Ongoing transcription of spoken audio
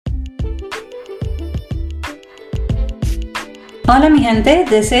Hola mi gente,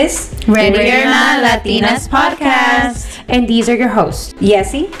 this is Ready or Not Latinas Podcast. And these are your hosts,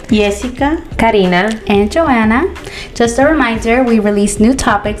 Yessi, Jessica, Karina, and Joanna. Just a reminder, we release new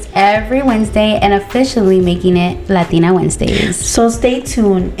topics every Wednesday and officially making it Latina Wednesdays. So stay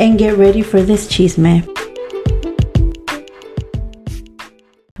tuned and get ready for this chisme.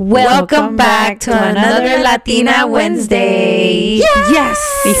 Welcome back to another Latina Wednesday. Yes!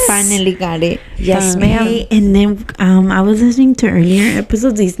 We finally got it. Yes, ma'am. Hey, and then I was listening to earlier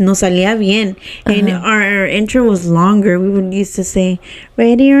episodes. Y nos salía bien. And our intro was longer. We would used to say,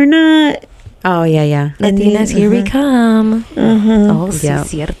 ready or not. Oh, yeah. Latinas, here we come. Oh, sí, es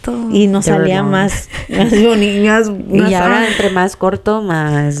cierto. Y nos salía más bonitas. y ahora entre más corto,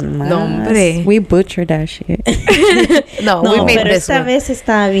 más. No, hombre. We butchered that shit. No, No, we made pero this esta one. vez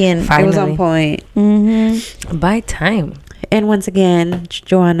estaba bien. It was on point. By time. And once again,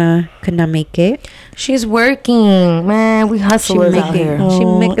 Joanna could not make it. She's working. Man, we hustlers out here. She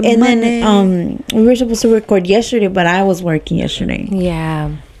making money. Then we were supposed to record yesterday, but I was working yesterday.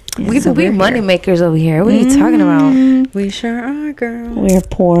 Yeah. So we we're money here. makers over here. What are you talking about? We sure are, girl. We're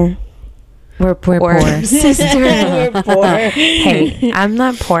poor. We're poor. Sister. We're poor. Hey, I'm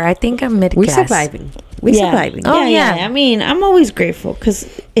not poor. I think I'm mid-class. We're surviving. We're surviving. Oh, yeah. yeah. I mean, I'm always grateful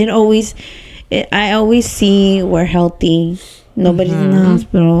because I always see we're healthy. Nobody's in the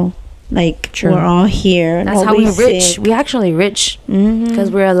hospital. Like, we're all here. That's how we're Nobody's rich. sick. We actually rich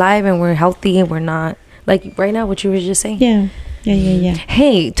because we're alive and we're healthy and we're not like right now. What you were just saying. Yeah.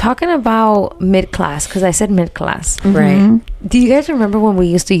 Hey, talking about mid-class, because I said mid-class. Right. Do you guys remember when we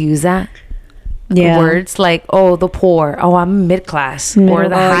used to use that? Yeah. Words like, oh, the poor. Oh, I'm mid-class. Or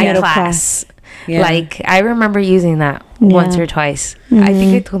the high middle class. Yeah. Like, I remember using that once or twice. I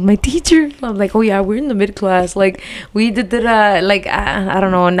think I told my teacher. I'm like, oh, yeah, we're in the mid-class. Like, we did I don't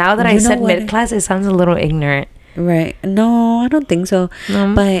know. Now that I You know said what? mid-class, it sounds a little ignorant. Right. No, I don't think so.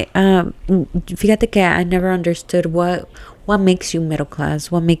 No. But fíjate que I never understood what makes you middle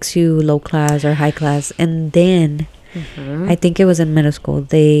class, what makes you low class or high class. And then I think it was in middle school.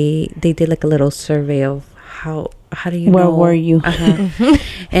 They did like a little survey of how do you Where know were you?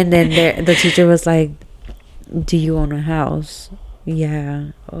 And then the teacher was like, do you own a house?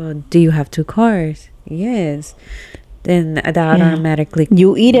 Yeah. Do you have 2 cars? Yes. Then that automatically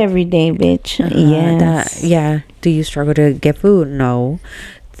You eat every day, bitch. Yes. Do you struggle to get food? No.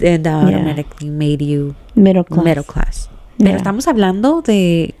 Then that automatically made you Middle class. Pero Yeah. estamos hablando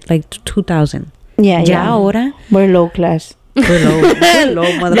de like 2000. Yeah. Ya ahora We're low class. we're low Low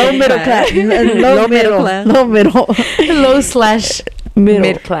class. Low middle.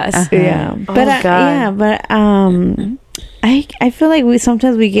 Low/mid-class. Yeah. Oh, But God. I feel like we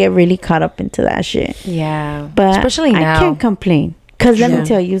sometimes get really caught up into that shit. Yeah. But especially now. I can't complain. Because let me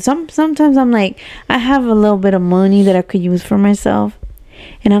tell you, sometimes I'm like, I have a little bit of money that I could use for myself.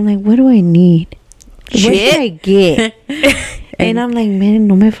 And I'm like, what do I need? What should I get? And I'm like, man,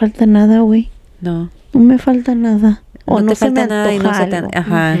 no me falta nada, güey. No. No me falta nada. O No no te se me falta nada y no se te...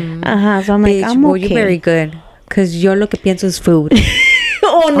 antoja algo. Ajá. Ajá. So I'm like, Bitch, I'm well, okay. you're very good. Because yo lo que pienso es food.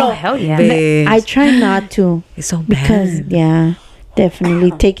 Oh, no. Oh, hell yeah. Bitch. I try not to. It's so bad. Because, yeah,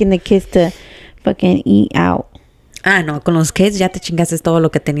 definitely taking the kids to fucking eat out. Ah, no, con los kids ya te chingaste todo lo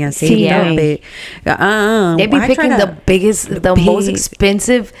que tenías. Sí, They They be picking the most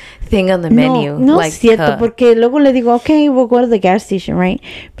expensive thing on the menu. No like, es cierto, porque luego le digo, okay, we'll go to the gas station, right?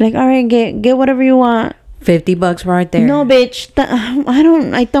 Be like, all right, get whatever you want. $50 right there. No, bitch.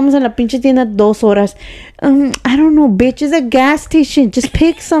 Ahí estamos en la pinche tienda 2 horas. I don't know, bitch. It's a gas station. Just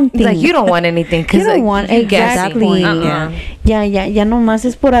pick something. like, you don't want anything. You don't want exactly. Ya nomás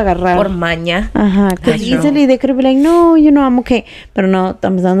es por agarrar. Por maña. Ajá, because easily they could be like, no, I'm okay. Pero no,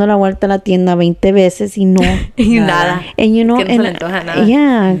 estamos dando la vuelta a la tienda 20 veces y no. Y nada. And you know, Que no se le antoja nada.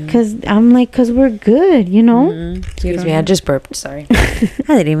 yeah, because I'm like, because we're good, you know? Excuse me, I just burped. Sorry.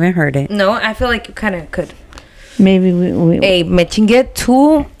 I didn't even heard it. No, I feel like you kind of could. Maybe we Hey, me chingué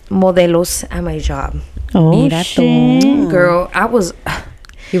 2 modelos at my job. oh, Mira shit. tú. Girl, I was...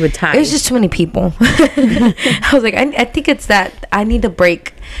 You were tired. It was just too many people. I was like, I think it's that I need a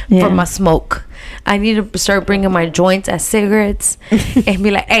break from my smoke. I need to start bringing my joints as cigarettes and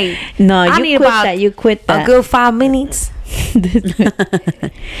be like, hey, No, I you need quit about that. You quit that. a good 5 minutes.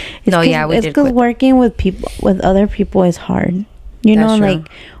 No, yeah, we it's did because quit. working with other people is hard. You know, That's true. like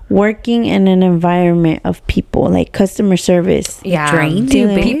working in an environment of people, like customer service. Yeah, Drains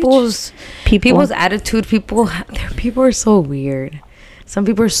dude, you, bitch. people's attitude. People are so weird. Some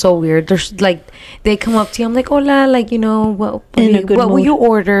people are so weird. They're like, they come up to you. I'm like, hola, like, you know, what will you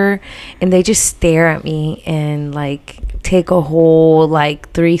order? And they just stare at me and like take a whole like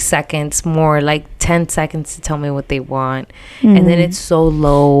 3 seconds more, like 10 seconds to tell me what they want, and then it's so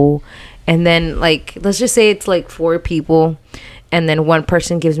low, and then like let's just say it's like 4 people, and then one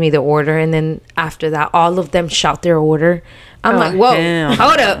person gives me the order, and then after that all of them shout their order. I'm like, whoa,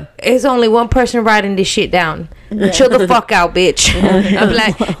 hold up, it's only one person writing this shit down. Chill the fuck out, bitch. I'm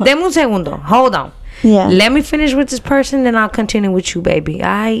like, deme un segundo, hold on, let me finish with this person, then I'll continue with you, baby.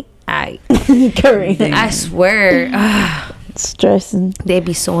 I swear. Stressing. They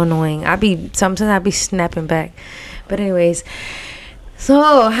be so annoying. Sometimes I be snapping back. But anyways,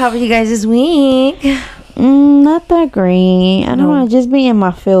 so how are you guys this week? Not that great. I don't know. I just been in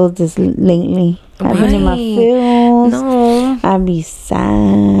my feels this lately. I've been in my feels. No. I be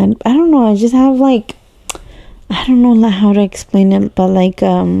sad. I don't know. I just have like, I don't know how to explain it, but like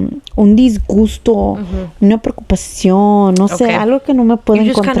un disgusto, una preocupación, no sé, algo que no me puedo encontrar.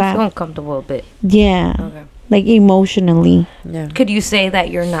 You just kind of feel uncomfortable a bit. Yeah. Okay. Like emotionally. Yeah. Could you say that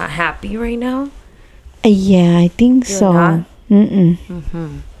you're not happy right now? Yeah, I think you're so. Not?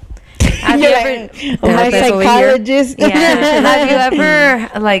 Have you ever? My psychologist. Yeah. Have you ever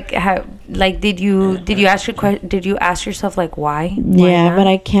did you ask yourself like why? Yeah, but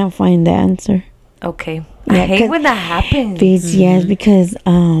I can't find the answer. Okay. I hate when that happens. Yes, because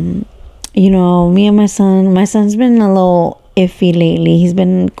you know, me and my son's been a little iffy lately. He's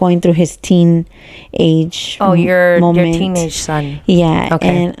been going through his teen age. Oh, your teenage son. Yeah.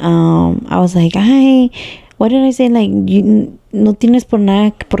 Okay. And I was like, what did I say? Like, you no tienes por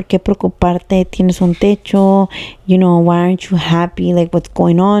qué preocuparte. Tienes un techo. You know, why aren't you happy? Like, what's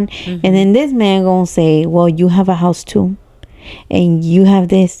going on? And then this man gonna say, well, you have a house too, and you have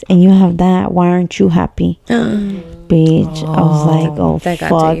this and you have that. Why aren't you happy? Bitch. I was like, oh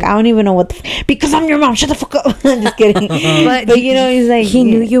fuck, I don't even know what because I'm your mom, shut the fuck up. I'm just kidding. but you know, he's like, he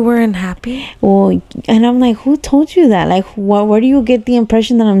knew you weren't happy. Well, and I'm like, who told you that? Like, where do you get the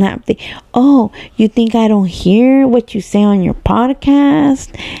impression that I'm happy? Oh, you think I don't hear what you say on your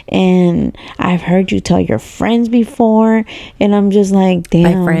podcast? And I've heard you tell your friends before. And I'm just like, damn.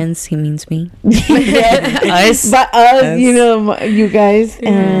 By friends, he means me. Us. But us, you know, you guys.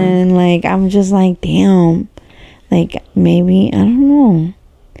 And like, I'm just like, damn. Like, maybe, I don't know.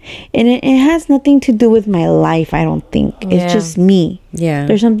 And it has nothing to do with my life, I don't think. It's just me. Yeah.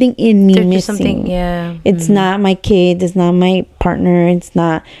 There's something in me missing. It's not my kid. It's not my partner. It's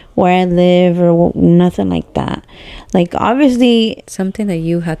not where I live or nothing like that. Like, obviously. Something that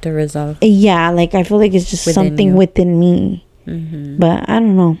you had to resolve. Yeah. Like, I feel like it's just something within me. But I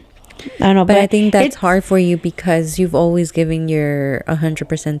don't know. But I think that's hard for you because you've always given your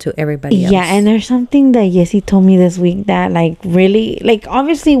 100% to everybody else. Yeah, and there's something that Yessie told me this week that like really, like,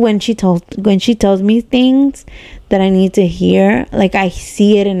 obviously when she tells me things that I need to hear, like I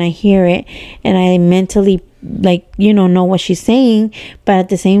see it and I hear it and I mentally like, you know what she's saying, but at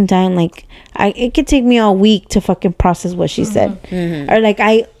the same time, like it could take me a week to fucking process what she said. Or like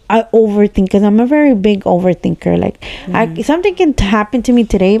I overthink because I'm a very big overthinker. Like something can happen to me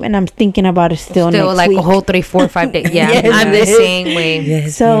today and I'm thinking about it still next like week. A whole 3, 4, 5 days. Yeah. Yes, I'm the same way.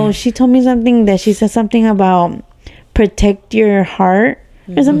 So she told me something that she said something about protect your heart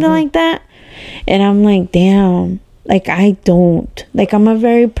or something like that. And I'm like, damn, like I don't. Like I'm a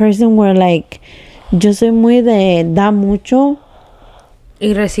very person where like yo soy muy de da mucho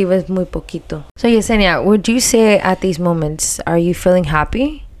y recibes muy poquito. So Yesenia, would you say at these moments, are you feeling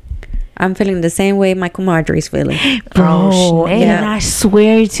happy? I'm feeling the same way Michael Marjorie's feeling. Bro, and I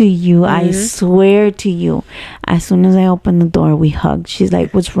swear to you, as soon as I opened the door, we hugged. She's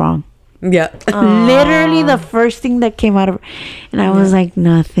like, what's wrong? Yeah. Literally the first thing that came out of her. And I was like,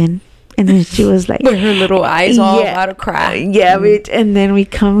 nothing. And then she was like, with her little eyes all about to cry. Yeah, bitch. And then we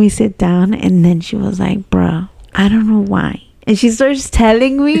sit down, and then she was like, bruh, I don't know why. And she starts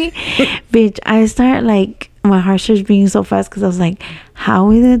telling me, bitch, I start like, my heart starts beating so fast because I was like, how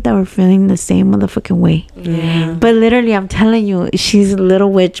is it that we're feeling the same motherfucking way? Yeah. But literally, I'm telling you, she's a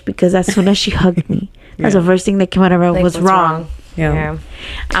little witch because as soon as she hugged me, that's the first thing that came out of her was wrong. Yeah.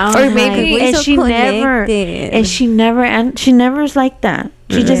 Or maybe, and she never's like that.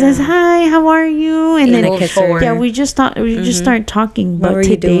 She just says, hi, how are you? And then we just start talking. What were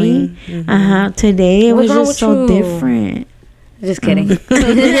you doing? Today it was just so different. Just kidding. But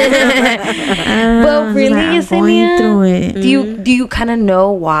really, I'm going through it. Do you kind of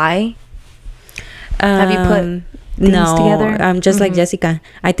know why? Have you put things together? I'm just like Jessica.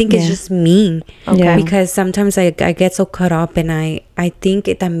 I think it's just me. Okay. Because sometimes I get so caught up, and I think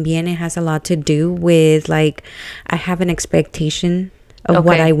it has a lot to do with like I have an expectation of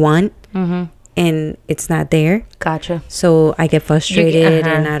what I want. And it's not there. Gotcha. So I get frustrated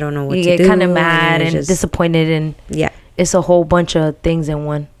and I don't know what to do. You get kind of mad and disappointed, and it's a whole bunch of things in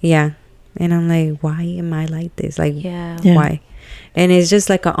one. Yeah. And I'm like, why am I like this? Like, Yeah. why? And it's just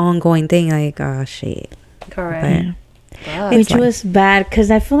like an ongoing thing. Like, oh shit. Correct. But Which was bad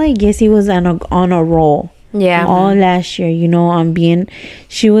because I feel like Jessie was on a roll. Yeah. All last year, you know,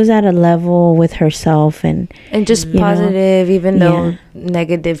 she was at a level with herself and just positive, even though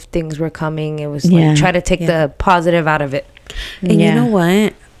negative things were coming. It was like try to take the positive out of it. And you know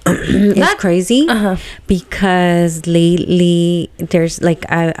what? It's crazy because lately there's like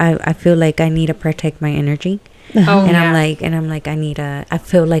I feel like I need to protect my energy. And I'm like I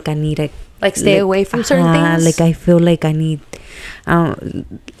feel like I need to like stay away from certain things. Like I feel like I need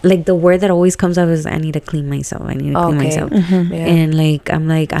like the word that always comes up is I need to clean myself. I need to clean myself. And like I'm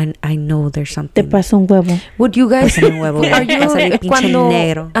like I know there's something. Te pasa un huevo. Would you guys Pasa un huevo. are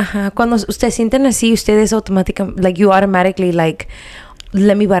you cuando ustedes sienten así, ustedes automáticamente like you automatically like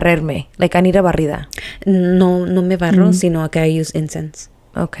let me barrerme, like I need a barrida? No me barro, sino que I use incense.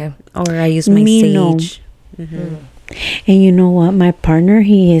 Okay. Or I use my sage. And you know what? My partner,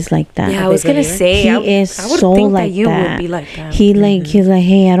 he is like that. Yeah, I was gonna say he is I would so think like that you that. would be like that. He's like,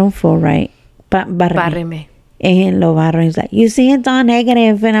 hey, I don't feel right. Barreme. And lo barro. He's like, you see, it's all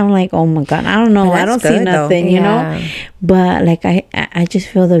negative. And I'm like, oh my God, I don't know. But I don't see good, nothing, you know? But like, I just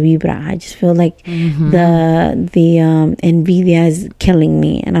feel the vibra. I just feel like the envidia is killing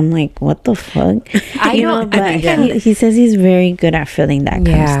me. And I'm like, what the fuck? I know. But he says he's very good at feeling that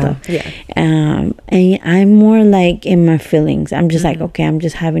kind of stuff. Yeah. And I'm more like in my feelings. I'm just like, okay, I'm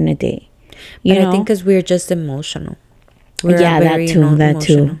just having a day. You know? I think because we're just emotional. That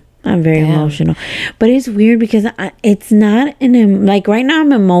too. I'm very emotional, but it's weird because it's not like right now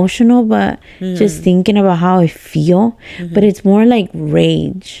I'm emotional, but just thinking about how I feel, but it's more like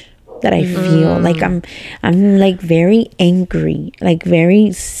rage that I feel. Like I'm like very angry, like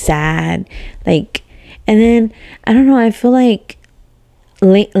very sad, like, and then I don't know, I feel like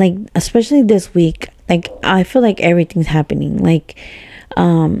like especially this week, like I feel like everything's happening. Like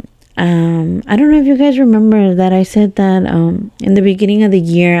I don't know if you guys remember that I said that in the beginning of the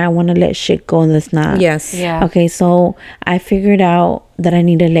year I want to let shit go that's not. Yes. Yeah. Okay, so I figured out that I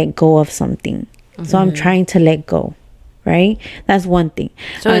need to let go of something. So I'm trying to let go. Right? That's one thing.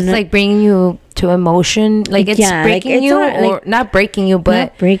 So it's like bringing you to emotion, like it's breaking you, or not breaking you, but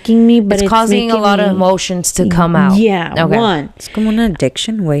not breaking me, but it's causing a lot of emotions to come out. Yeah. Okay. One, it's como an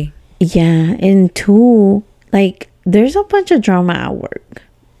addiction way. Yeah, and two, like there's a bunch of drama at work.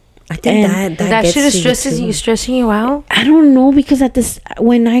 I think that shit is stressing you out. I don't know, because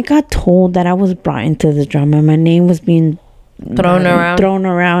when I got told that I was brought into the drama, my name was being thrown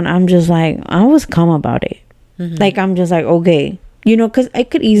around. I'm just like, I was calm about it. Like I'm just like, okay, you know, because I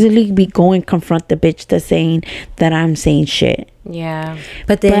could easily be going confront the bitch that's saying that I'm saying shit. Yeah,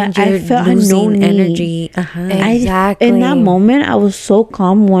 but then you're losing energy. Exactly. In that moment, I was so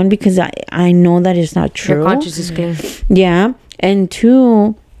calm. One, because I know that it's not true. Your conscience is clean. Yeah, and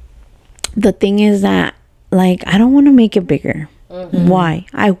two, the thing is that like I don't want to make it bigger. Why?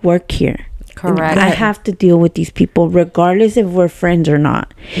 I work here. Correct. I have to deal with these people regardless if we're friends or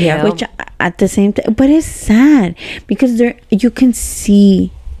not. Yeah. Which at the same time, but it's sad because you can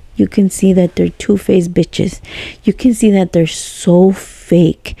see that they're two-faced bitches. You can see that they're so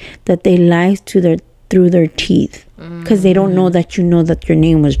fake that they lie through their teeth because they don't know that your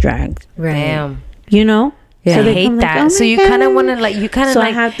name was dragged. Right. Damn. You know? Yeah. So I hate that. Like, so you kind of want to like, so I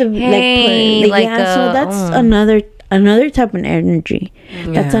have to hey, so that's another type of energy.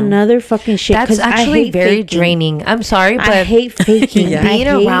 That's another fucking shit. That's actually very draining. I'm sorry, but I hate faking. Being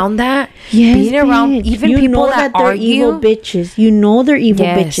around that, around even people that they're argue, evil bitches. You know they're evil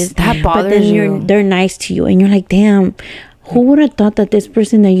bitches. That bothers but then you. They're nice to you, and you're like, damn. Who would have thought that this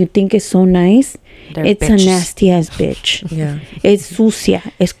person that you think is so nice, it's a nasty ass bitch. Yeah. It's sucia,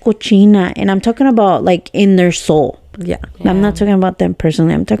 it's cochina, and I'm talking about like in their soul. Yeah. I'm not talking about them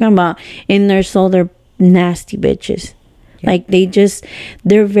personally. I'm talking about in their soul. They're nasty bitches. Yeah. Like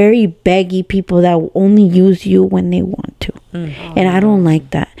they're very baggy people that will only use you when they want to. And I don't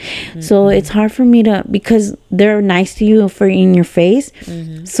like that. So it's hard for me because they're nice to you in your face.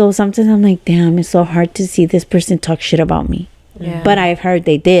 So sometimes I'm like, damn, it's so hard to see this person talk shit about me. Yeah. But I've heard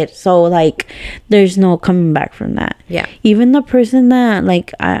they did. So like there's no coming back from that. Yeah. Even the person that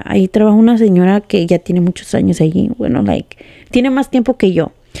like ahí trabaja una señora que ya tiene muchos años allí. Bueno, like tiene más tiempo que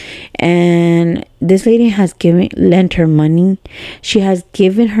yo. And this lady has lent her money. She has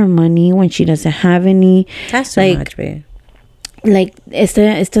given her money when she doesn't have any. That's so much, babe. Like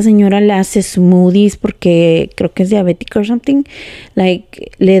esta señora le hace smoothies porque creo que es diabética or something.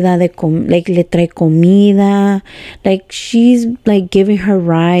 Like le trae comida. Like she's like giving her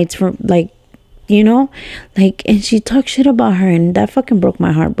rides for like, you know, like, and she talked shit about her, and that fucking broke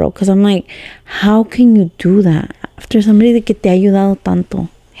my heart, bro. Because I'm like, how can you do that after somebody que te ha ayudado tanto?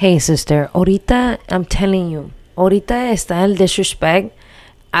 Hey, sister, ahorita, I'm telling you, ahorita está el disrespect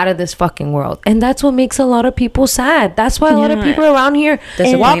out of this fucking world, and that's what makes a lot of people sad. That's why a lot of people around here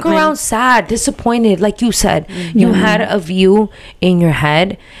walk around sad, disappointed. Like you said, you had a view in your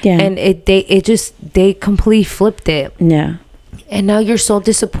head, and they completely flipped it. Yeah. And now you're so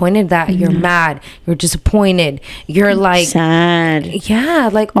disappointed that you're mad, you're disappointed, you're like sad. Yeah,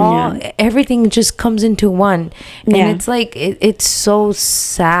 like everything just comes into one. And it's like it's so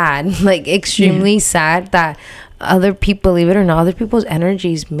sad, like extremely sad that other people, believe it or not, other people's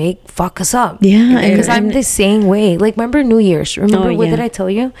energies fuck us up. Yeah, because I'm the same way. Like, remember New Year's? Remember what did I tell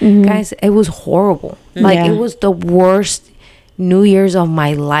you, guys? It was horrible. Like, it was the worst New Year's of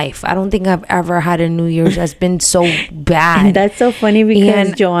my life. I don't think I've ever had a New Year's that's been so bad. And that's so funny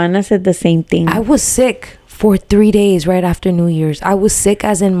because Joanna said the same thing. I was sick for 3 days right after New Year's. I was sick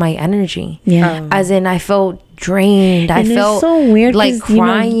as in my energy. Yeah, as in I felt drained. I felt so weird, like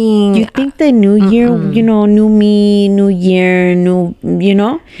crying. You think the new year, you know, new me, new year, new, you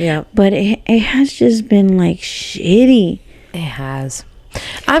know? Yeah. But it has just been like shitty. It has.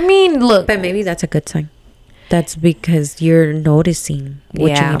 I mean, look. But maybe that's a good sign. That's because you're noticing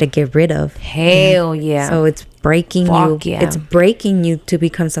what you need to get rid of. Hell yeah. So it's breaking you. Yeah. It's breaking you to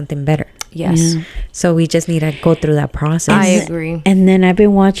become something better. Yes. Yeah. So we just need to go through that process. I agree. And then I've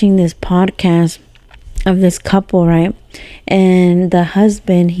been watching this podcast of this couple, right? And the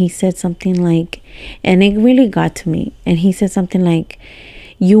husband, he said something like, and it really got to me. And he said something like,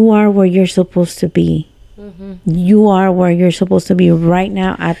 you are where you're supposed to be. You are where you're supposed to be right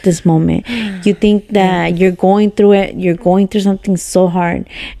now at this moment. You think that you're going through it, you're going through something so hard,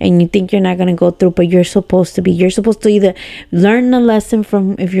 and you think you're not going to go through, but you're supposed to to either learn a lesson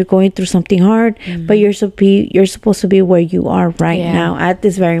from if you're going through something hard, but you're supposed to be where you are right now at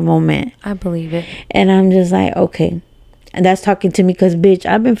this very moment. I believe it. And I'm just like, okay. And that's talking to me because, bitch,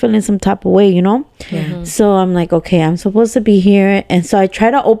 I've been feeling some type of way, you know? So I'm like, okay, I'm supposed to be here. And so I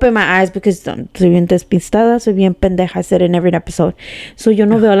try to open my eyes because soy bien despistada, soy bien pendeja, I said in every episode. So yo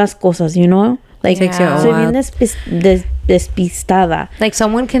no veo las cosas, you know? Like, soy bien despistada. Like,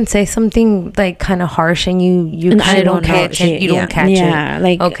 someone can say something, like, kind of harsh and you kind of don't catch it. You don't catch it. Yeah,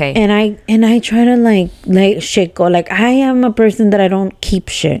 like, okay. And I try to, like shit go. Like, I am a person that I don't keep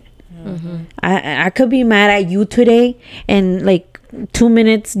shit. I could be mad at you today and like 2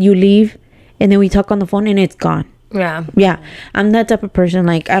 minutes you leave and then we talk on the phone and it's gone. Yeah, I'm that type of person.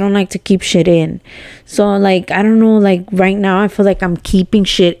 Like, I don't like to keep shit in. So like, I don't know, like right now I feel like I'm keeping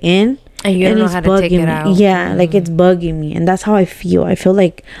shit in and you don't know how to take it out. Yeah, like it's bugging me, and that's how I feel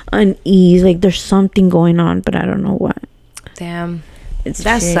like unease, like there's something going on, but I don't know what. Damn.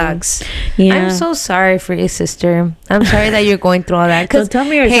 That sucks. Yeah. I'm so sorry for your sister. I'm sorry that you're going through all that. Don't tell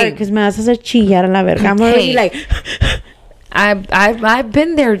me you're sorry because me vas a hacer chillar a la verga. I'm already like... I've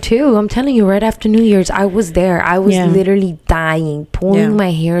been there too. I'm telling you, right after New Year's, I was there. I was literally dying, pulling my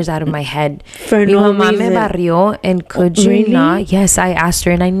hairs out of my head. For no reason. Me barrió, and could you not? Yes, I asked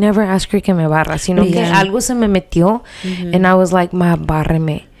her, and I never asked her que me barra, sino que algo se me metió, and I was like, ma,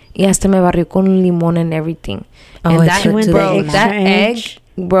 bárreme. Y hasta me barrió con limón and everything. And that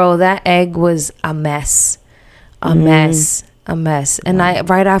egg was a mess. A mess. And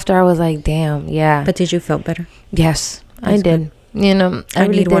right after I was like, damn, yeah. But did you feel better? Yes, I did. You know, I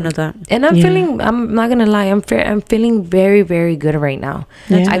really need one of that. And I'm feeling, I'm not gonna lie, I'm feeling very, very good right now.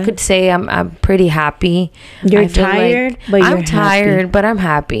 I could say I'm pretty happy. You're tired, like, but I'm tired, but I'm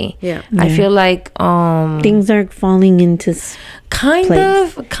happy. Yeah. I feel like things are falling into kind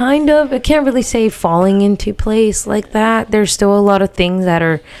of. I can't really say falling into place like that. There's still a lot of things that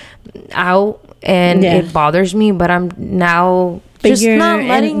are out, and it bothers me. But I'm now just not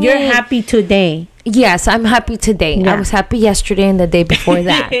letting. You're happy today. Yes, I'm happy today. I was happy yesterday and the day before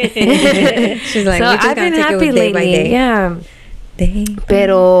that. She's like, so I've been happy lately. Yeah.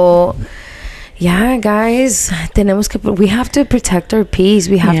 Pero yeah, guys, we have to protect our peace.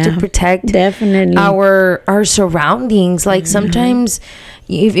 We have to protect definitely our surroundings. Like sometimes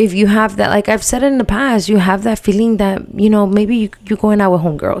if you have that, like I've said it in the past, you have that feeling that, you know, maybe you're going out with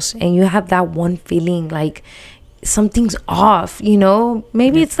homegirls and you have that one feeling like something's off, you know.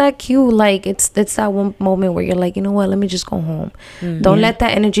 Maybe it's that cue, like it's that one moment where you're like, you know what, let me just go home. Don't let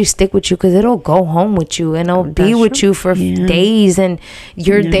that energy stick with you, because it'll go home with you and it'll be with you for days, and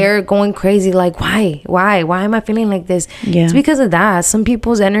you're there going crazy like, why am I feeling like this? It's because of that. Some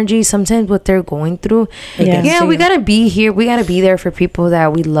people's energy, sometimes what they're going through, we gotta be here, we gotta be there for people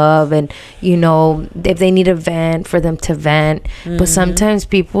that we love, and you know, if they need a vent, for them to vent. But sometimes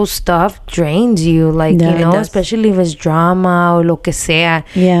people's stuff drains you, like, you know, especially if it's drama or lo que sea,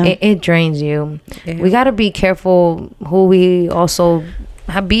 it drains you. We got to be careful who we also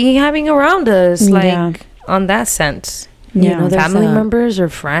be having around us, like on that sense. You know, family members or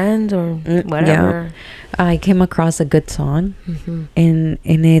friends or whatever. I came across a good song, and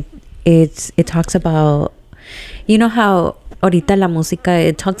it talks about, you know how ahorita la música,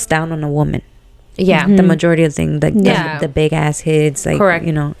 it talks down on a woman. The majority of things, like the big ass hits, like, correct,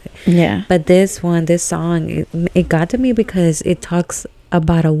 you know. But this song, it got to me because it talks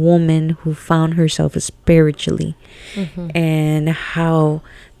about a woman who found herself spiritually, and how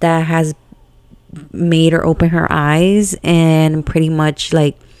that has made her open her eyes, and pretty much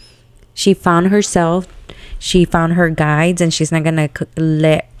like she found herself, she found her guides, and she's not gonna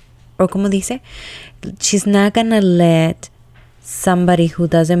let, or como dice, she's not gonna let somebody who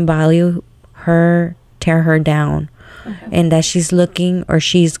doesn't value her tear her down. And that she's looking, or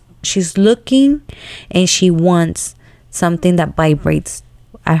she's looking, and she wants something that vibrates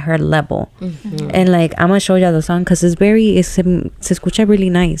at her level. And like, I'm gonna show you the song because se escucha really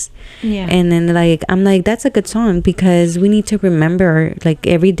nice. And then like, I'm like, that's a good song, because we need to remember, like,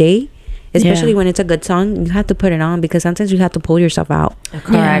 every day, especially when it's a good song, you have to put it on, because sometimes you have to pull yourself out.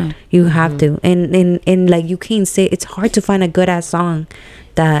 Correct. You have to, and like, you can't say, it's hard to find a good ass song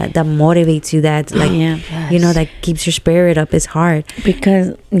that motivates you, that like, you know, that keeps your spirit up. Is hard,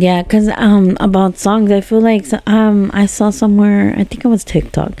 because about songs, I feel like I saw somewhere, I think it was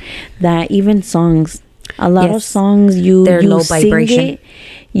TikTok, that even songs, a lot of songs, they're low vibration,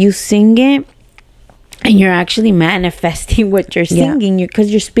 you sing it, and you're actually manifesting what you're singing,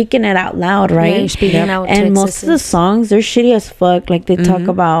 because you're speaking it out loud, right? You're speaking out to and most of the songs, they're shitty as fuck. Like, they talk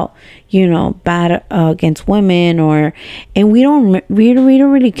about, you know, bad against women, and we don't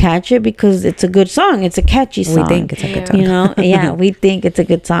really catch it, because it's a good song, it's a catchy song. We think it's a good song, you know. We think it's a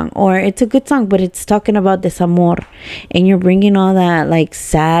good song, or it's a good song, but it's talking about desamor, and you're bringing all that like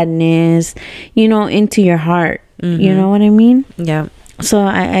sadness, you know, into your heart. You know what I mean? So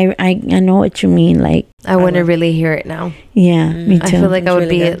I know what you mean. Like, I want to really hear it now. Me too. I feel like I would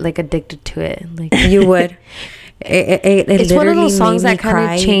be like addicted to it. Like, you would. It's one of those songs that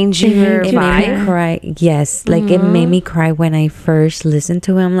kind of change your vibe. Made me cry. Yes, like it made me cry when I first listened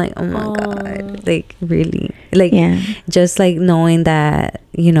to it. I'm like, oh my god, like really, like just like knowing that,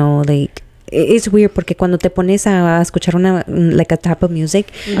 you know, like it's weird porque cuando te pones a escuchar like a type of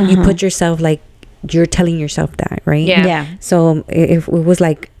music, you put yourself, like, you're telling yourself that, right? So if it was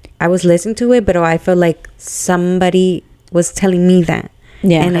like I was listening to it, but I felt like somebody was telling me that.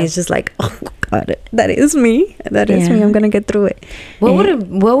 And it's just like, oh god, that is me. That is me. I'm gonna get through it.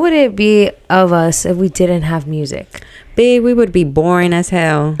 What would it be of us if we didn't have music? Babe, we would be boring as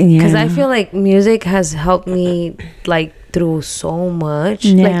hell. Because I feel like music has helped me, like, through so much.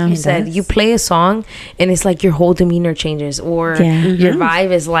 Like you said, you play a song and it's like your whole demeanor changes, or your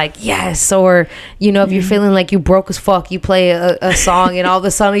vibe is like, yes, or, you know, if you're feeling like you broke as fuck, you play a song and all of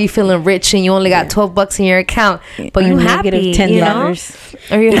a sudden you're feeling rich and you only got $12 in your account, but you happy, $10, you know,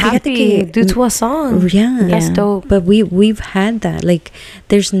 or you're happy due to a song. That's dope. But we've had that, like,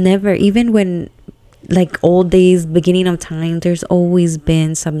 there's never, even when, like, old days, beginning of time, there's always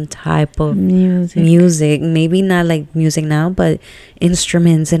been some type of music. Maybe not like music now, but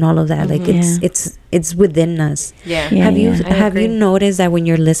instruments and all of that. Like, it's within us. Have you noticed that when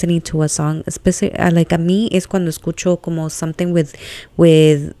you're listening to a song, especially like a mí es cuando escucho como something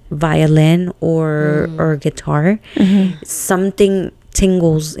with violin or guitar, something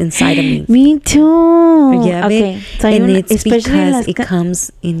tingles inside of me. Me too. Okay. So and it's because it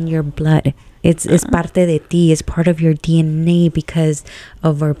comes in your blood. It's parte de ti. It's part of your DNA, because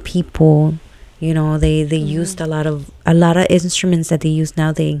of our people. You know, they used a lot of instruments that they use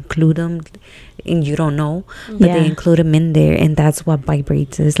now. They include them, and you don't know, but they include them in there, and that's what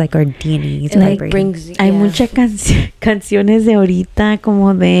vibrates. It's like our DNA. It's like brings. Hay muchas canciones de ahorita,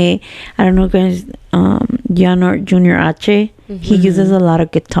 como de, I don't know, Junior H. he uses a lot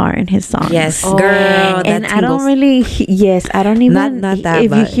of guitar in his songs. Yes, girl. And I don't really. Yes, I don't even. Not that.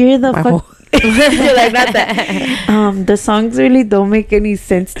 If you hear the you're like, not that. The songs really don't make any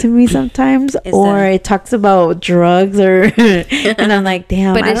sense to me sometimes, or it talks about drugs, or and I'm like,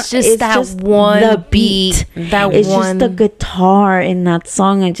 damn. But it's just that one the beat. That it's one. just the guitar in that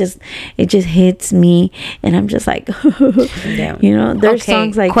song. It just hits me, and I'm just like, you know, there's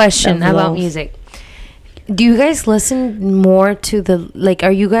songs like question about music. Do you guys listen more to the, like,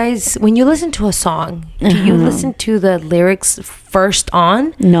 are you guys, when you listen to a song, do you listen to the lyrics first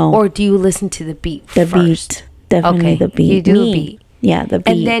on? No. Or do you listen to the beat first? Beat. Definitely the beat. You do the beat. Yeah, the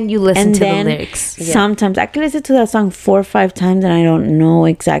beat. And then you listen to the lyrics. Sometimes I can listen to that song 4 or 5 times and I don't know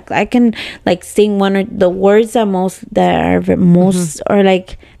exactly. I can like sing one or the words that are most or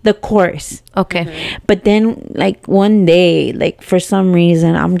like the chorus. Okay. But then like one day, like for some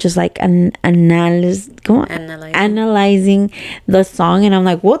reason, I'm just like analyzing the song, and I'm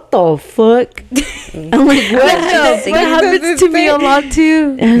like, what the fuck? I'm like, what happens to me a lot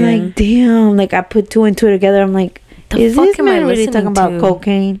too. And I'm like, damn. Like I put 2 and 2 together. I'm like, is this man really talking about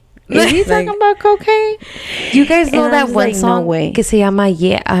cocaine? Is he talking about cocaine? You guys know that one like, song no way. que se llama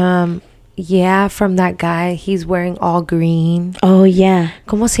Yeah, from that guy. He's wearing all green. Oh, yeah.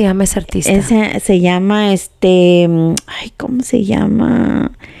 ¿Cómo se llama ese artista? Se llama ay, ¿cómo se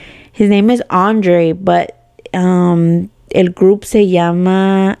llama? His name is Andre, but el group se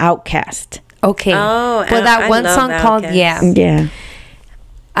llama Outcast. Okay. Oh, but that one song called Yeah.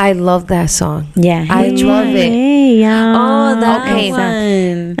 I love that song. Yeah. I love it. Oh, that Okay.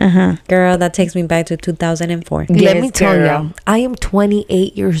 one. Girl, that takes me back to 2004. Let me tell you, I am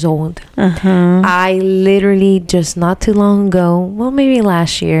 28 years old. I literally just not too long ago, well, maybe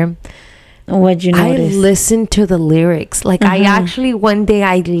last year, what'd you notice? I listened to the lyrics. Like I actually one day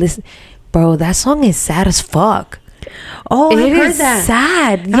I listened. Bro, that song is sad as fuck. Oh, I heard is that.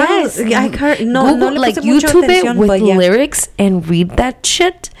 sad. Yes, I heard. No, Google, no like le puse mucha YouTube atención, it with but yeah. lyrics and read that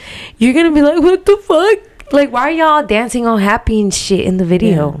shit. You're gonna be like, what the fuck? Like, why are y'all dancing all happy and shit in the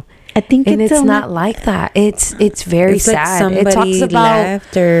video? I think it's not like that. It's very It's sad. like It talks somebody about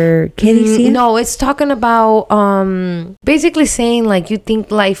left or no, it's talking about basically saying like you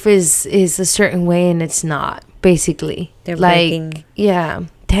think life is a certain way and it's not. Basically, They're like breaking. yeah.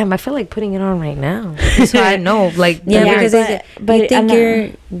 Damn, I feel like putting it on right now. So I know, like, Yeah, because but you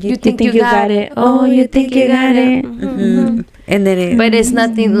think you got it. Oh, you think you got it. And then but it's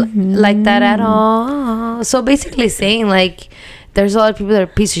nothing like that at all. So basically saying like there's a lot of people that are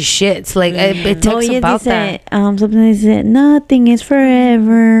piece of shits. Like it talks about that. Something they said, nothing is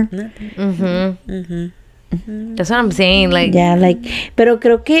forever. That's what I'm saying. Like Yeah, like, pero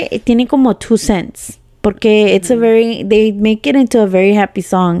creo que tiene como 2 cents. Porque it's a very, they make it into a very happy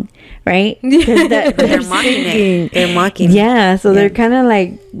song, right? they're mocking it. They're mocking it. Yeah, so they're kind of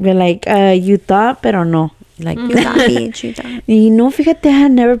like, they're like, you thought, pero no. Like, you thought, bitch, you thought. You know, fíjate, I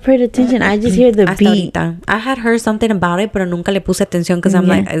had never paid attention. I just hear the Hasta beat. ahorita. I had heard something about it, pero nunca le puse atención because I'm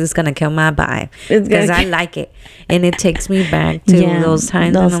like, it's gonna kill my vibe. Because I like it. And it takes me back to those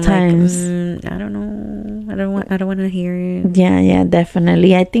times. Those and I'm times. like, I don't know. I don't want to hear it. Yeah,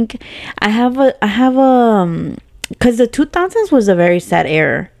 definitely. I think I have because the 2000s was a very sad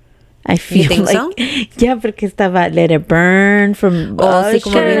era. I feel You think like, so? Yeah, porque estaba Let It Burn from Sí,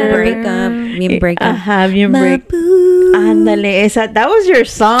 como bien break up. Bien break. Ándale, that was your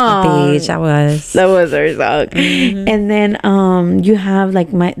song. Bitch, that was her song. And then you have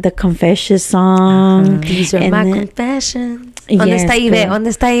like the Confession song. these are and my then, confessions. Yes, ¿Dónde está Yvette? girl. ¿Dónde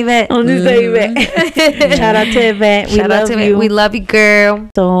está Yvette? ¿Dónde está Yvette? Shout out to Yvette. Shout out to Yvette. We love you, girl.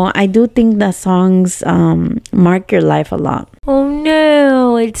 So I do think that songs mark your life a lot. Oh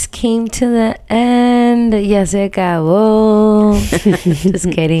no, it came to the end. Ya se acabó.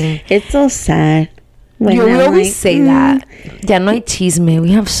 Just kidding. It's so sad. We always say that. Ya no hay chisme.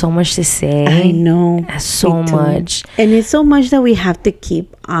 We have so much to say. I know. So much. And it's so much that we have to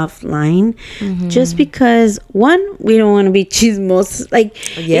keep offline just because, one, we don't want to be chismos. Like,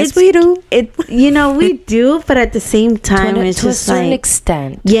 yes, we do. We do, but at the same time, it's to a just certain like,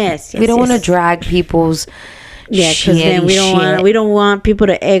 extent. yes, We don't want to drag people's because then we don't want people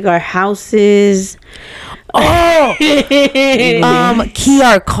to egg our houses. Oh, key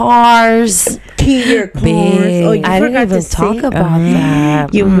our cars. Key your cars. Oh, you I didn't forgot even to talk say- about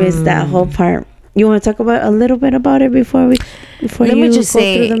that. You missed that whole part. You want to talk about a little bit about it before Let me just go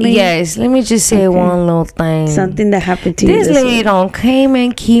say through the main? yes. Let me just say one little thing. Something that happened to you. This this lady week. don't came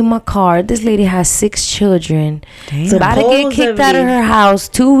and key my car. This lady has 6 children. Damn. About to get kicked out of her house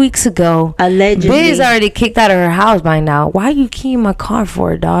 2 weeks ago. Allegedly. Biz already kicked out of her house by now. Why you keying my car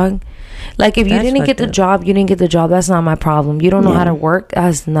for, dog? Like, if you That's didn't get the fucked up. job, you didn't get the job. That's not my problem. You don't know how to work.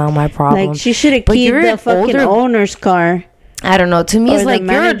 That's not my problem. Like, she should have But kept you're the an fucking older- owner's car. I don't know. To me, Or it's the like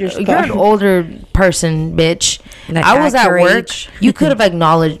manager's you're an car. older person, bitch. Like, I was at at your work. age. You could have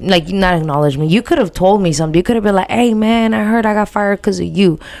acknowledged, like, not acknowledged me. You could have told me something. You could have been like, "Hey, man, I heard I got fired because of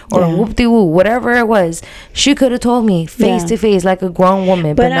you," or Yeah. "Whoop de woo," whatever it was. She could have told me face Yeah. to face, like a grown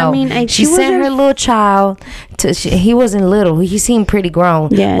woman. But But I no, mean, she she was sent a- her little child to. He wasn't little. He seemed pretty grown.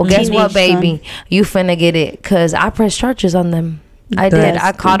 Yeah, Well, guess what, teenage baby? You finna get it, cause I pressed charges on them. I did. That's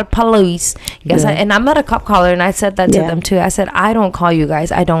I called the police. Yes, Good. and I'm not a cop caller, and I said that to Yeah. them too. I said, I don't call you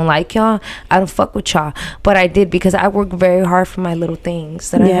guys. I don't like y'all. I don't fuck with y'all. But I did because I work very hard for my little things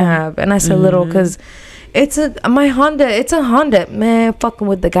that I Yeah. have. And I said little because it's my Honda. It's a Honda. Man, fucking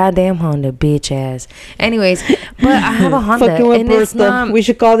with the goddamn Honda, bitch ass. Anyways, but I have a Honda. Fucking with And it's Bertha. not. We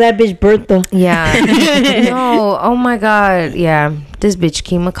should call that bitch Bertha. Yeah. No. Oh my God. Yeah. This bitch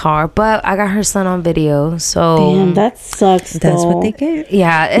came a car. But I got her son on video. So. Damn, that sucks. That's though. what they get.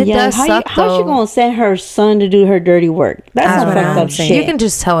 Yeah. It does suck How's she though. gonna send her son to do her dirty work? That's I some don't fucked know. up shit. You can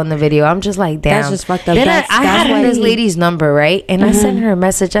just tell in the video. I'm just like, damn. That's just fucked up. Then That's I had why this lady's number, right? And I sent her a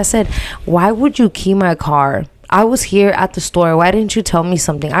message. I said, why would you key my car? I was here at the store. Why didn't you tell me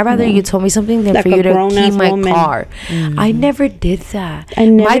something? I'd rather you told me something than Like for a you to key grown-ass my woman. car. I never did that. I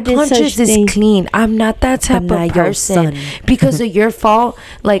never my did conscience such is thing. clean. I'm not that type I'm of not your person. son. Because of your fault.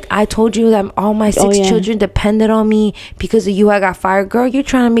 Like, I told you that all my six yeah. children depended on me. Because of you, I got fired. Girl, you're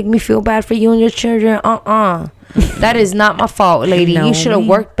trying to make me feel bad for you and your children. That is not my fault, lady. No, You should have me.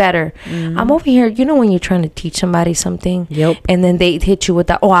 worked better. I'm over here. You know when you're trying to teach somebody something? Yep. And then they hit you with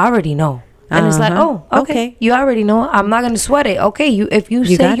that, oh, I already know. And it's like, Uh-huh. oh, okay. Okay. You already know. I'm not going to sweat it. Okay. If you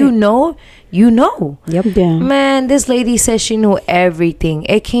say got you it. know, you know. Yep. Yeah. Man, this lady said she knew everything.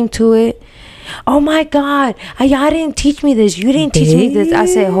 It came to it. Oh my God. Y'all didn't teach me this. You didn't teach me this. I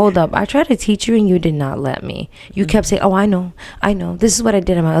said, hold up. I tried to teach you and you did not let me. You kept saying, oh, I know. This is what I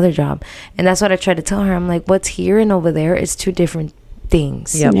did at my other job. And that's what I tried to tell her. I'm like, what's here and over there is two different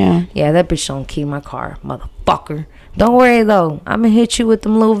things. Yep. Yeah. Yeah, that bitch don't keep my car, motherfucker. Don't worry though. I'm gonna hit you with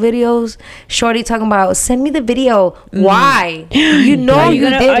them little videos. Shorty talking about send me the video. Why? You know Are you, you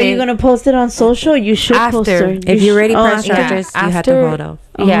gonna did Are it. you gonna post it on social? You should post After. it. If you already Oh, press okay. charges, you have to after- hold off.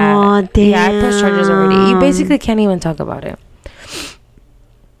 Yeah. Aw, Yeah, I pressed charges already. You damn. basically can't even talk about it.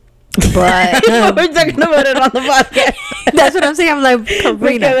 But We're talking about it on the podcast. That's what I'm saying. I'm like,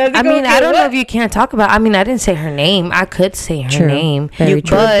 Karina. I mean, I don't know if you can't talk about. I mean, I didn't say her name. I could say her True. name. Very You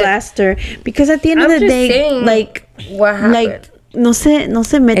true. could But blast her because at the end of I'm the just day, saying, like, what happened? like no se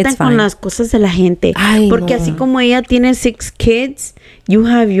metan It's con fine. las cosas de la gente. Ay, Porque no. así como ella tiene 6 kids, you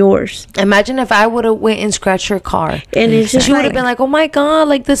have yours, Imagine if I would have went and scratched her car. and it's just She would have like, been like, "Oh my God!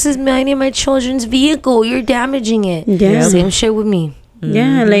 Like this is mine and my children's vehicle. You're damaging it." Yeah. Same shit with me.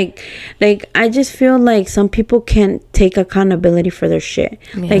 yeah, like I just feel like some people can't take accountability for their shit.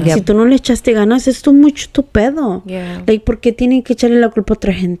 Like, Yep. si tú no le echaste ganas, esto es mucho tu pedo. Yeah. Like, ¿por qué tienen que echarle la culpa a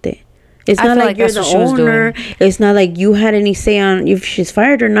otra gente? It's I not feel like like you're that's the what she was owner. It's not like you had any say on if she's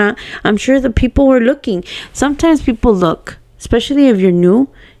fired or not. I'm sure the people were looking. Sometimes people look, especially if you're new.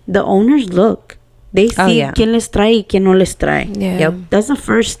 The owners look. They see Oh, yeah. quién les trae y quién no les trae. Yeah. Yep. That's the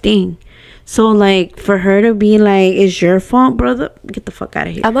first thing. So, like, for her to be like, it's your fault, brother, get the fuck out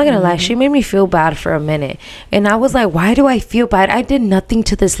of here. I'm not gonna lie, she made me feel bad for a minute. And I was like, why do I feel bad? I did nothing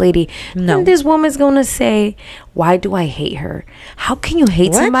to this lady. No. And this woman's gonna say, why do I hate her? How can you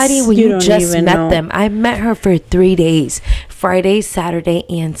hate What? somebody when You you don't just even met know. them? I met her for 3 days. Friday, Saturday,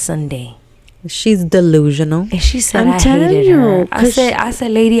 and Sunday. She's delusional. And she said, I'm I telling hated you, her. I 'cause said,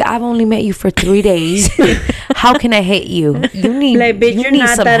 lady, I've only met you for 3 days. How can I hate you? You need, Like, bitch, you you're need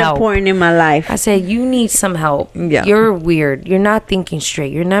not some that help. important in my life. I said, you need some help. Yeah. You're weird. You're not thinking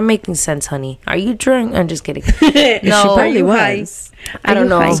straight. You're not making sense, honey. Are you drunk? I'm just kidding. She No, probably high? was. I don't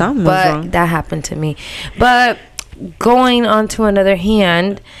know. Something was But wrong. that happened to me. But going on to another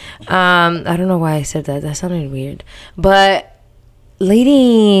hand, I don't know why I said that. That sounded weird. But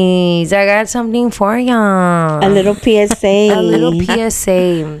ladies, I got something for y'all. A little PSA. A little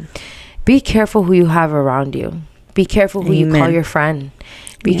PSA. Be careful who you have around you. Be careful who you call Amen. your friend.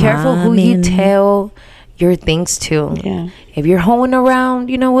 Be careful who you Amen. tell your things to. Yeah. If you're hoeing around,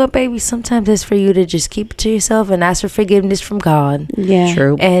 you know what, baby? Sometimes it's for you to just keep it to yourself and ask for forgiveness from God. Yeah.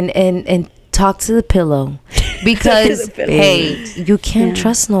 True. And talk to the pillow. Because hey, you can't Yeah.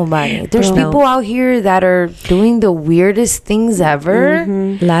 trust nobody. There's Bro. people out here that are doing the weirdest things ever.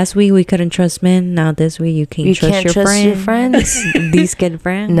 Last week we couldn't trust men. Now this week you can't You trust can't your trust friend. your friends. These good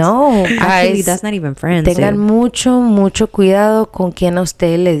friends. No, Actually, guys. that's not even friends. Tengan dude. mucho cuidado con quien a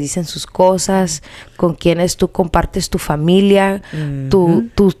ustedes le dicen sus cosas, con quienes tú compartes tu familia,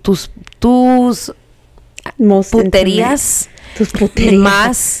 tus tus Most puterías intimate. Tus puterías.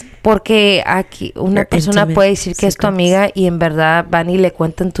 más, porque aquí una Your persona intimate puede decir que es tu secrets. amiga y en verdad van y le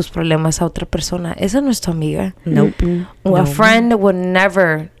cuentan tus problemas a otra persona. Esa no es tu amiga. Nope. A friend would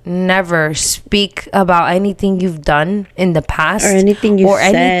never speak about anything you've done in the past Or anything you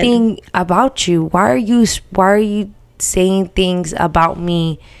said. anything about you. Why are you saying things about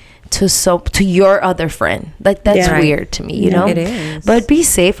me to your other friend? Like, that's Yeah. weird to me, you Yeah, know? it is. But be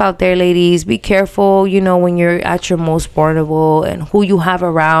safe out there, ladies. Be careful, when you're at your most vulnerable and who you have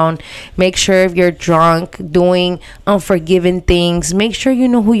around. Make sure if you're drunk, doing unforgiving things, make sure you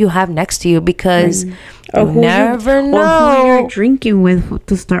know who you have next to you, because Or you who never Or who know. you're drinking with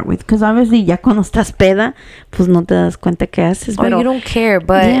to start with. Because obviously ya cuando estás peda, pues no te das cuenta qué haces. Or Pero, you don't care,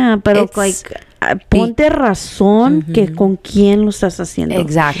 but yeah, pero it's- like, ponte razón que con quién lo estás haciendo.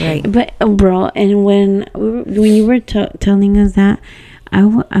 exactly. But bro, and when you were telling us that, I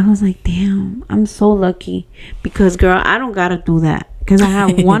was like, damn, I'm so lucky, because girl, I don't gotta do that, because I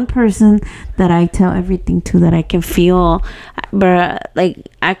have one person that I tell everything to, that I can feel, but like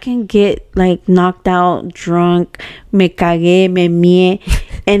I can get like knocked out, drunk, me cagué, me mié,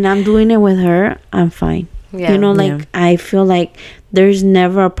 and I'm doing it with her, I'm fine. Yeah. You know, like Yeah. I feel like there's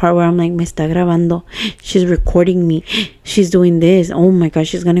never a part where I'm like, me está grabando, she's recording me, she's doing this, oh my gosh,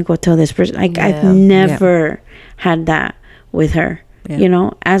 she's gonna go tell this person. Like, I've Yeah. never had that with her. Yeah. You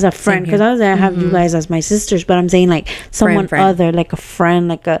know, as a friend, because I have you guys as my sisters, but I'm saying like someone Friend. other, like a friend,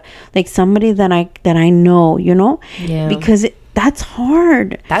 like somebody that I know, you know, Yeah. because that's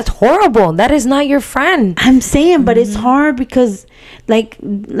hard. That's horrible. That is not your friend. I'm saying, but it's hard because, like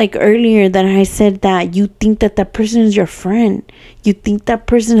earlier that I said that you think that person is your friend, you think that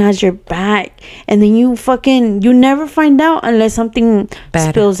person has your back, and then you never find out unless something Bad.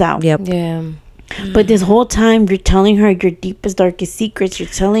 spills out. Yep. Yeah. But this whole time you're telling her your deepest, darkest secrets. You're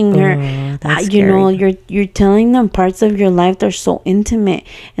telling her, that's you know, scary. you're telling them parts of your life that are so intimate,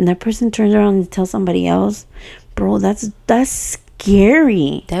 and that person turns around and tells somebody else. Bro, that's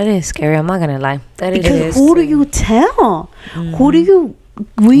scary. That is scary. I'm not gonna lie. That is. Because who do you tell? Who do you?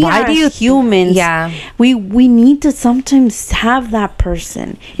 We Why are do you humans? Yeah. We need to sometimes have that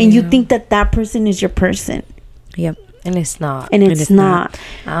person, and you think that person is your person, Yep. And it's not. and it's not.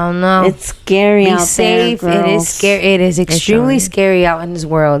 I don't know. It's scary Be out safe. there. It is scary. It is extremely hard. scary out in this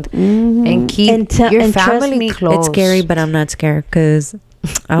world. And keep your and trust family me, close. It's scary, but I'm not scared because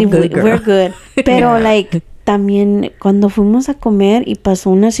I'm good, girl. We're good. Pero like también cuando fuimos a comer y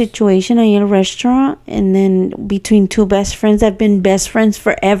pasó una situation ahí en el restaurant, and then between two best friends that have been best friends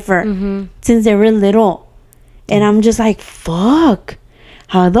forever since they were little, and I'm just like, fuck,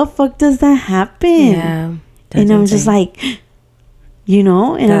 how the fuck does that happen? Yeah. And I'm just like, you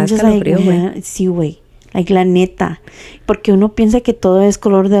know, and I'm just like, escalofrío, güey. man, sí, güey. Like, la neta. Porque uno piensa que todo es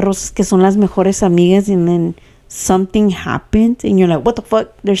color de rosas, que son las mejores amigas, and then something happened, and you're like, what the fuck?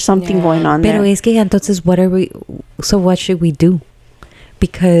 There's something going on Pero there. es que entonces, what should we do?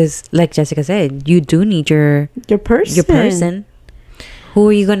 Because, like Jessica said, you do need your person. Who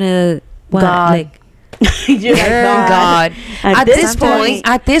are you gonna? What? God. Like, You're like, God.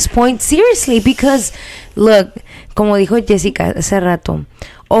 At this point, seriously, because look, como dijo Jessica hace rato,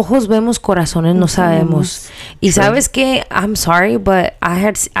 ojos vemos, corazones no sabemos. Y sabes que, I'm sorry, but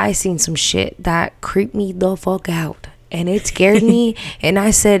I seen some shit that creeped me the fuck out, and it scared me. And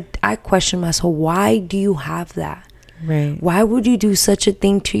I questioned myself, why do you have that? right? Why would you do such a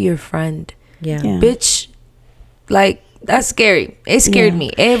thing to your friend? Yeah. Yeah. Bitch, like, that's scary. It scared Yeah.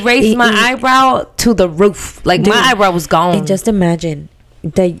 me. It raised my eyebrow to the roof. Like, my eyebrow was gone. And just imagine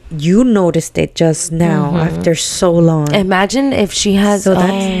that you noticed it just now after so long. Imagine if she has So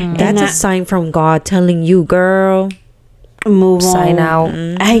that's And a sign from God telling you, girl, Move sign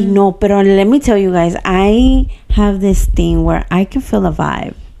on. out. I know, but let me tell you guys, I have this thing where I can feel a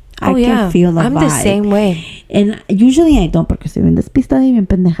vibe. I can feel a I'm vibe. the same way. And usually I don't, porque soy bien despistada y bien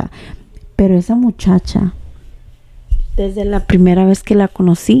pendeja. Pero esa muchacha, desde la primera vez que la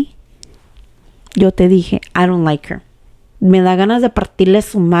conocí, yo te dije, I don't like her. Me da ganas de partirle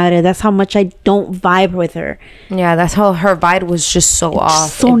su madre. That's how much I don't vibe with her. Yeah, that's how her vibe was just so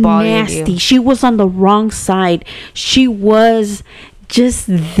off. So It bothered nasty. you. She was on the wrong side. She was just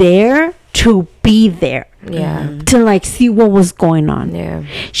there to be there. Yeah. To like see what was going on. Yeah.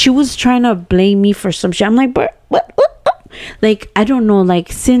 She was trying to blame me for some shit. I'm like, but what? Like, I don't know.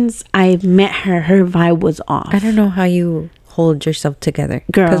 Like, since I met her, her vibe was off. I don't know how you hold yourself together,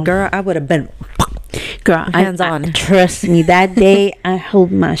 Girl. Because girl, I would have been. Girl, Hands on. trust me, that day I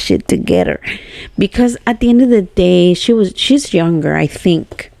held my shit together, because at the end of the day, she's younger, I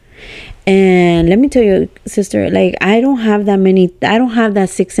think, And let me tell you, sister, like I don't have that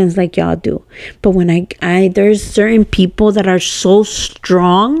sixth sense like y'all do. But when I there's certain people that are so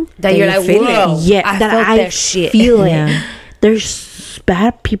strong that you're like, whoa, yeah, I that felt I that shit. feel it. There's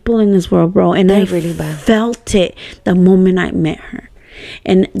bad people in this world, bro, and I really bad. felt it the moment I met her.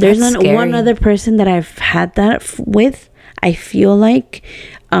 And there's That's not one scary. other person that I've had that with. I feel like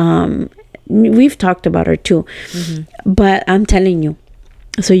we've talked about her too, but I'm telling you.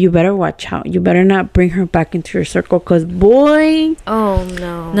 So you better watch out. You better not bring her back into your circle, because boy, Oh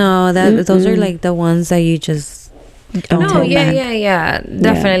no. No, those are like the ones that you just don't No, turn back. yeah,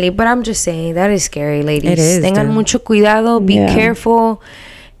 definitely. But I'm just saying that is scary, ladies. It is, Tengan dude. mucho cuidado. Be Yeah. careful.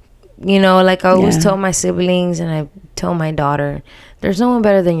 You know, like I always Yeah. tell my siblings, and I tell my daughter, there's no one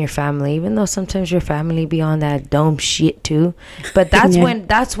better than your family. Even though sometimes your family be on that dumb shit too, but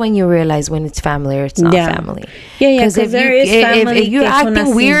that's when you realize when it's family or it's not family. Yeah, Because because there is family. if you're que son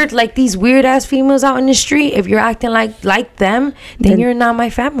acting así. weird like these weird ass females out in the street, if you're acting like them, then you're not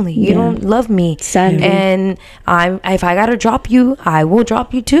my family. You don't love me. Sadly. And if I gotta drop you, I will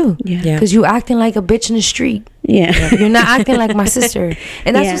drop you too. Yeah. Because you acting like a bitch in the street. Yeah. You're not acting like my sister.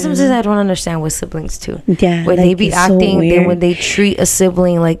 And that's Yeah. what sometimes I don't understand with siblings too. Yeah, When like, they be it's so acting, then weird. when they treat a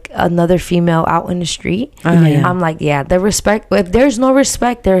sibling like another female out in the street, Yeah. I'm like, yeah, the respect. If there's no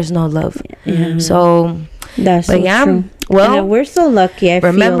respect, there is no love. So, That's but so yeah, true. well, And we're so lucky. I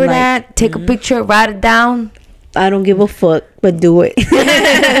remember feel like that. Take a picture, write it down. I don't give a fuck, but do it.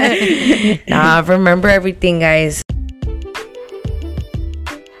 Nah, remember everything, guys.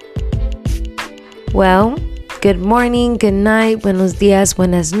 Well, good morning, good night, buenos dias,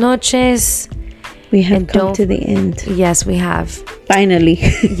 buenas noches. We have And come don't- to the end. Yes, we have. Finally.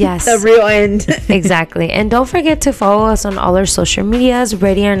 Yes. The real end. Exactly. And don't forget to follow us on all our social medias,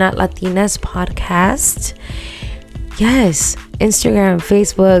 Ready or Not Latinas Podcast. Yes. Instagram,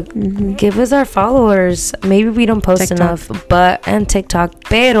 Facebook. Give us our followers. Maybe we don't post TikTok. enough, and TikTok.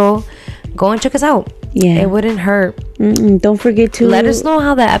 Pero go and check us out. Yeah. It wouldn't hurt. Don't forget to Let us know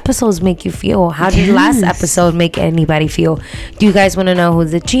how the episodes make you feel. How did last episode make anybody feel? Do you guys want to know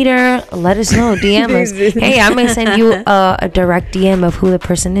who's the cheater? Let us know. DM us. Hey, I may send you a direct DM of who the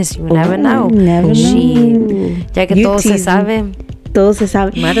person is. You never know. Never know. Shit. Ya que You todo se tease me. sabe. Todo se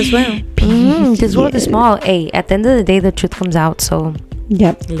sabe. Might as well. This world is small. Hey, at the end of the day, the truth comes out. So,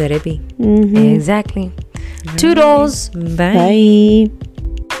 Yep. Let it be. exactly. Toodles. Bye. Bye.